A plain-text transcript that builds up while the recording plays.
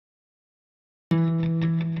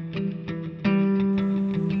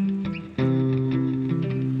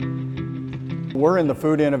We're in the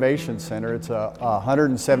Food Innovation Center. It's a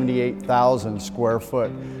 178,000 square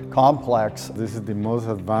foot complex. This is the most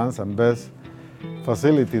advanced and best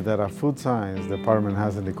facility that a food science department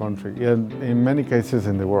has in the country, and in many cases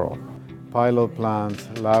in the world. Pilot plants,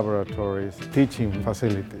 laboratories, teaching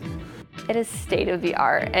facilities. It is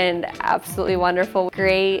state-of-the-art and absolutely wonderful.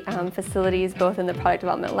 Great facilities both in the product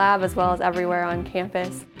development lab as well as everywhere on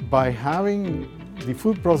campus. By having the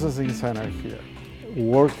food processing center here,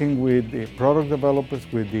 working with the product developers,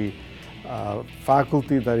 with the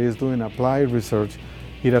faculty that is doing applied research,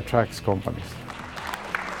 it attracts companies.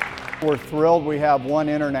 We're thrilled we have one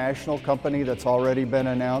international company that's already been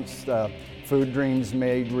announced, Food Dreams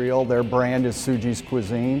Made Real. Their brand is Suji's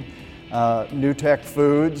Cuisine. New Tech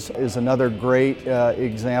Foods is another great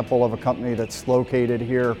example of a company that's located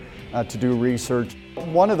here to do research.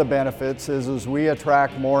 One of the benefits is we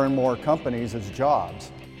attract more and more companies as jobs.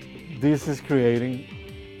 This is creating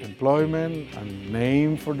employment and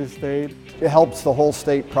name for the state. It helps the whole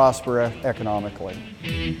state prosper economically.